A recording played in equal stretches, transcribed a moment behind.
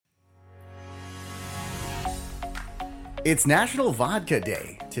It's National Vodka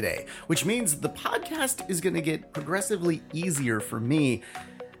Day today, which means the podcast is going to get progressively easier for me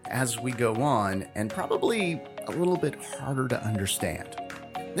as we go on, and probably a little bit harder to understand.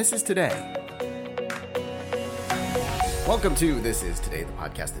 This is Today. Welcome to This Is Today, the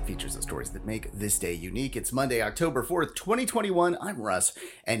podcast that features the stories that make this day unique. It's Monday, October 4th, 2021. I'm Russ,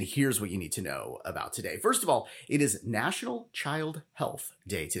 and here's what you need to know about today. First of all, it is National Child Health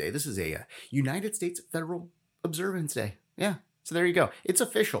Day today. This is a United States Federal Observance Day. Yeah, so there you go. It's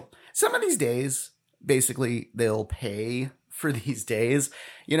official. Some of these days, basically, they'll pay for these days.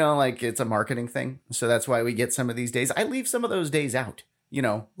 You know, like it's a marketing thing. So that's why we get some of these days. I leave some of those days out, you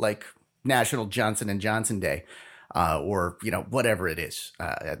know, like National Johnson & Johnson Day. Or, you know, whatever it is.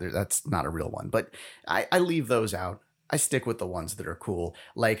 That's not a real one. But I leave those out. I stick with the ones that are cool,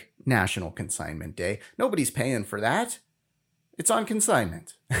 like National Consignment Day. Nobody's paying for that. It's on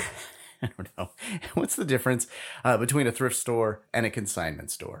consignment. I don't know. What's the difference between a thrift store and a consignment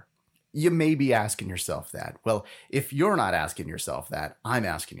store? You may be asking yourself that. Well, if you're not asking yourself that, I'm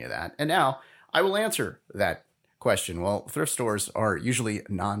asking you that. And now I will answer that question. Well, thrift stores are usually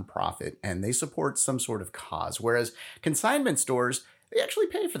nonprofit and they support some sort of cause, whereas consignment stores, they actually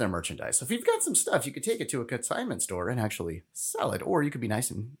pay for their merchandise. So if you've got some stuff, you could take it to a consignment store and actually sell it, or you could be nice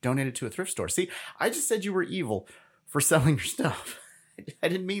and donate it to a thrift store. See, I just said you were evil for selling your stuff. I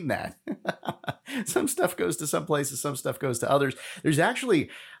didn't mean that. Some stuff goes to some places, some stuff goes to others. There's actually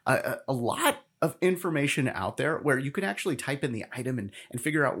a lot of information out there where you can actually type in the item and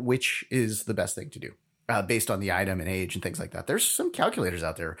figure out which is the best thing to do. Based on the item and age and things like that. There's some calculators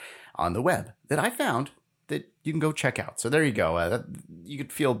out there on the web that I found that you can go check out. So there you go. You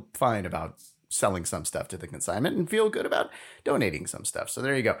could feel fine about selling some stuff to the consignment and feel good about donating some stuff. So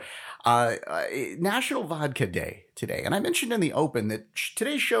there you go. National Vodka Day today. And I mentioned in the open that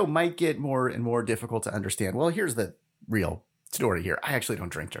today's show might get more and more difficult to understand. Well, here's the real story here. I actually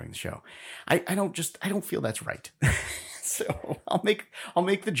don't drink during the show. I don't feel that's right. So I'll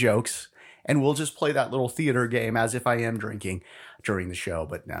make the jokes. And we'll just play that little theater game as if I am drinking during the show.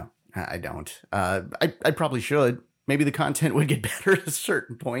 But no, I don't. I probably should. Maybe the content would get better at a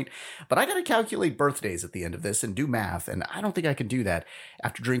certain point. But I got to calculate birthdays at the end of this and do math. And I don't think I can do that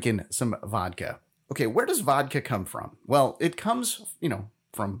after drinking some vodka. Okay, where does vodka come from? Well, it comes,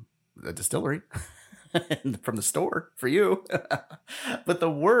 from the distillery. From the store for you. But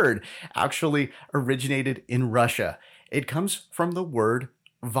the word actually originated in Russia. It comes from the word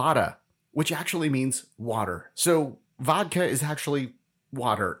vada, which actually means water. So vodka is actually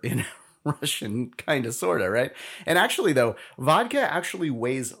water in Russian, kind of, sort of, right? And actually, though, vodka actually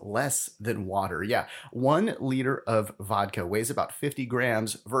weighs less than water. Yeah, 1 liter of vodka weighs about 50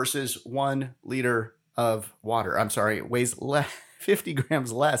 grams versus 1 liter of water. I'm sorry, it weighs 50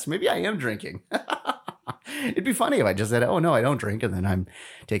 grams less. Maybe I am drinking. It'd be funny if I just said, oh, no, I don't drink, and then I'm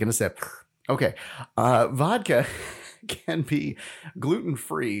taking a sip. Okay, vodka can be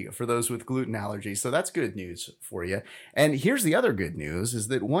gluten-free for those with gluten allergies. So that's good news for you. And here's the other good news is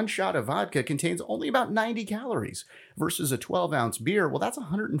that 1 shot of vodka contains only about 90 calories versus a 12-ounce beer. Well, that's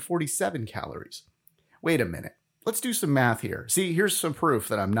 147 calories. Wait a minute. Let's do some math here. See, here's some proof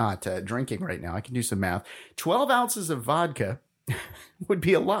that I'm not drinking right now. I can do some math. 12 ounces of vodka would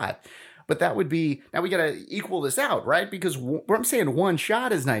be a lot. But that would be, now we got to equal this out, right? Because I'm saying 1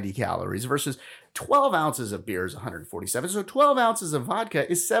 shot is 90 calories versus 12 ounces of beer is 147. So 12 ounces of vodka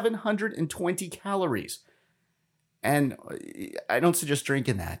is 720 calories. And I don't suggest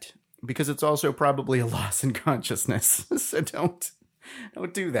drinking that because it's also probably a loss in consciousness. So don't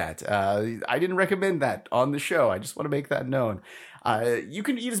do that. I didn't recommend that on the show. I just want to make that known. You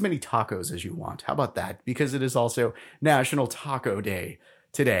can eat as many tacos as you want. How about that? Because it is also National Taco Day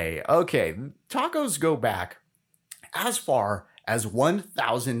today. Okay, tacos go back as far as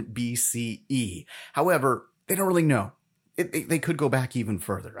 1000 BCE. However, they don't really know. They could go back even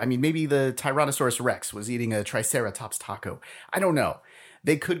further. I mean, maybe the Tyrannosaurus Rex was eating a Triceratops taco. I don't know.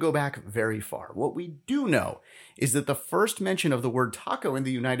 They could go back very far. What we do know is that the first mention of the word taco in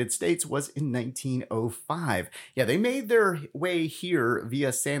the United States was in 1905. Yeah, they made their way here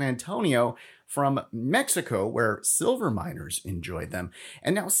via San Antonio from Mexico, where silver miners enjoyed them.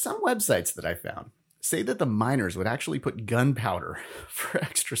 And now some websites that I found say that the miners would actually put gunpowder for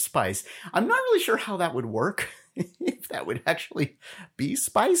extra spice. I'm not really sure how that would work. If that would actually be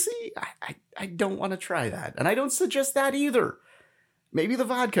spicy, I don't want to try that. And I don't suggest that either. Maybe the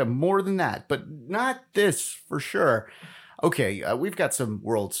vodka more than that, but not this for sure. Okay, we've got some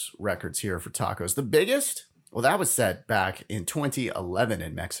world's records here for tacos. The biggest? Well, that was set back in 2011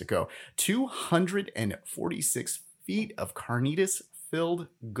 in Mexico. 246 feet of carnitas-filled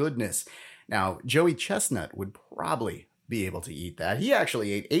goodness. Now, Joey Chestnut would probably be able to eat that. He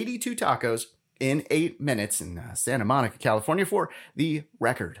actually ate 82 tacos in 8 minutes in Santa Monica, California for the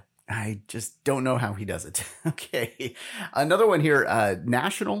record. I just don't know how he does it. Okay. Another one here,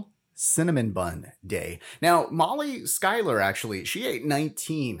 National Cinnamon Bun Day. Now, Molly Schuyler, actually, she ate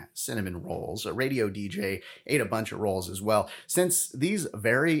 19 cinnamon rolls. A radio DJ ate a bunch of rolls as well. Since these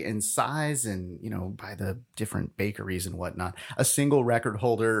vary in size and, by the different bakeries and whatnot, a single record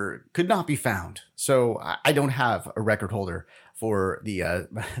holder could not be found. So I don't have a record holder for the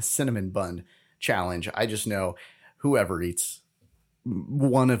cinnamon bun challenge. I just know whoever eats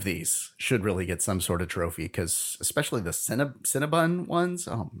one of these should really get some sort of trophy, because especially the Cinnabon ones,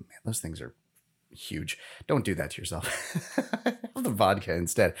 oh man, those things are huge. Don't do that to yourself. Have the vodka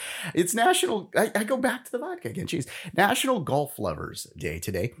instead. It's National, I go back to the vodka again, jeez. National Golf Lovers Day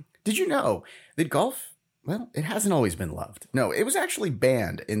today. Did you know that golf, well, it hasn't always been loved. No, it was actually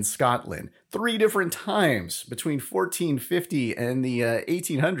banned in Scotland 3 different times between 1450 and the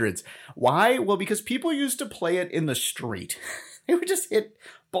 1800s. Why? Well, because people used to play it in the street. They would just hit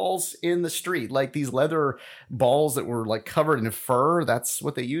balls in the street, like these leather balls that were like covered in fur. That's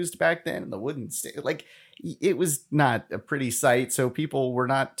what they used back then. And the wooden stick, like it was not a pretty sight. So people were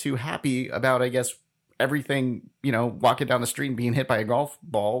not too happy about, I guess, everything, walking down the street and being hit by a golf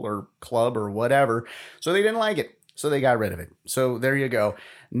ball or club or whatever. So they didn't like it. So they got rid of it. So there you go.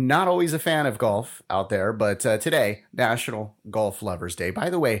 Not always a fan of golf out there, but today, National Golf Lovers Day. By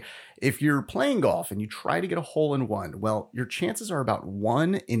the way, if you're playing golf and you try to get a hole-in-one, well, your chances are about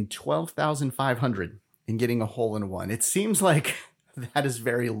 1 in 12,500 in getting a hole-in-one. It seems like that is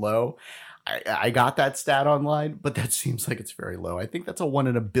very low. I got that stat online, but that seems like it's very low. I think that's a 1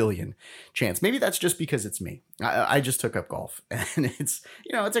 in a billion chance. Maybe that's just because it's me. I just took up golf, and it's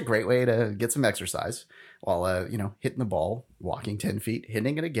a great way to get some exercise while, hitting the ball, walking 10 feet,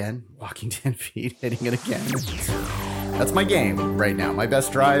 hitting it again, walking 10 feet, hitting it again. That's my game right now. My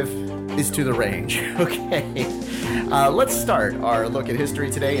best drive is to the range. Okay. Let's start our look at history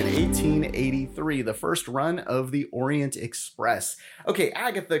today in 1883, the first run of the Orient Express. Okay,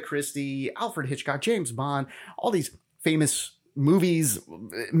 Agatha Christie, Alfred Hitchcock, James Bond, all these famous movies,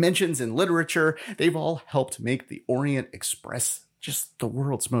 mentions in literature, they've all helped make the Orient Express just the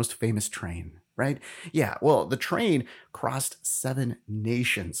world's most famous train. Right? Yeah, well, the train crossed 7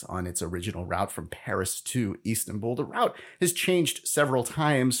 nations on its original route from Paris to Istanbul. The route has changed several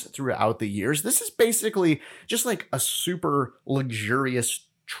times throughout the years. This is basically just like a super luxurious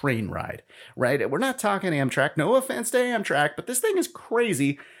train ride, right? We're not talking Amtrak. No offense to Amtrak, but this thing is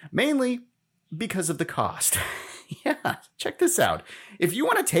crazy, mainly because of the cost. Yeah, check this out. If you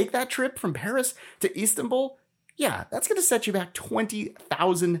want to take that trip from Paris to Istanbul, yeah, that's going to set you back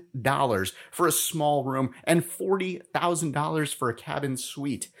 $20,000 for a small room and $40,000 for a cabin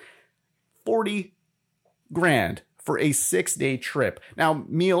suite. 40 grand for a 6-day trip. Now,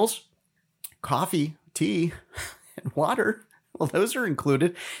 meals, coffee, tea, and water, well, those are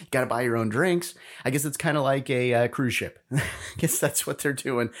included. You got to buy your own drinks. I guess it's kind of like a cruise ship. I guess that's what they're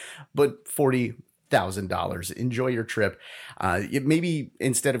doing. But $40,000. Enjoy your trip. Maybe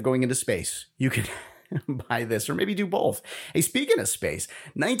instead of going into space, you can buy this, or maybe do both. Hey, speaking of space,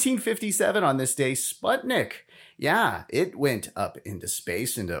 1957 on this day, Sputnik. Yeah, it went up into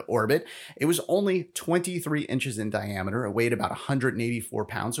space, into orbit. It was only 23 inches in diameter. It weighed about 184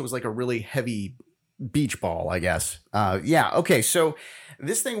 pounds. So it was like a really heavy beach ball, I guess. Okay. So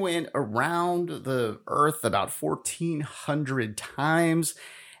this thing went around the Earth about 1,400 times.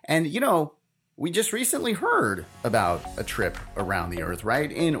 And, we just recently heard about a trip around the Earth,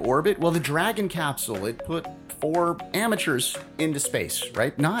 right? In orbit. Well, the Dragon capsule, it put 4 amateurs into space,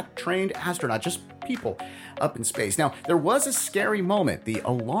 right? Not trained astronauts, just people up in space. Now, there was a scary moment. The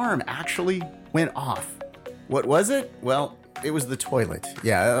alarm actually went off. What was it? Well, it was the toilet.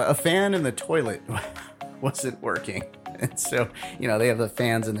 Yeah, a fan in the toilet wasn't working. And so, they have the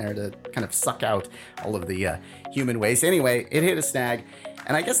fans in there to kind of suck out all of the human waste. Anyway, it hit a snag.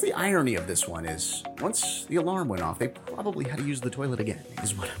 And I guess the irony of this one is, once the alarm went off, they probably had to use the toilet again,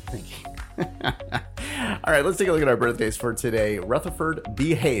 is what I'm thinking. All right, let's take a look at our birthdays for today. Rutherford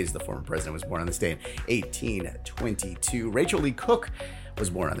B. Hayes, the former president, was born on this day in 1822. Rachel Lee Cook was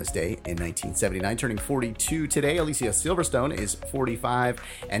born on this day in 1979, turning 42 today. Alicia Silverstone is 45,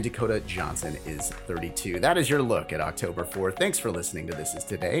 and Dakota Johnson is 32. That is your look at October 4th. Thanks for listening to This Is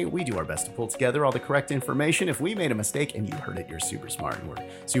Today. We do our best to pull together all the correct information. If we made a mistake and you heard it, you're super smart, and we're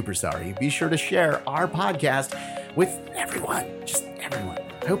super sorry. Be sure to share our podcast with everyone, just everyone.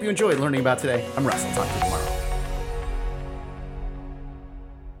 I hope you enjoyed learning about today. I'm Russ. I'll talk to you tomorrow.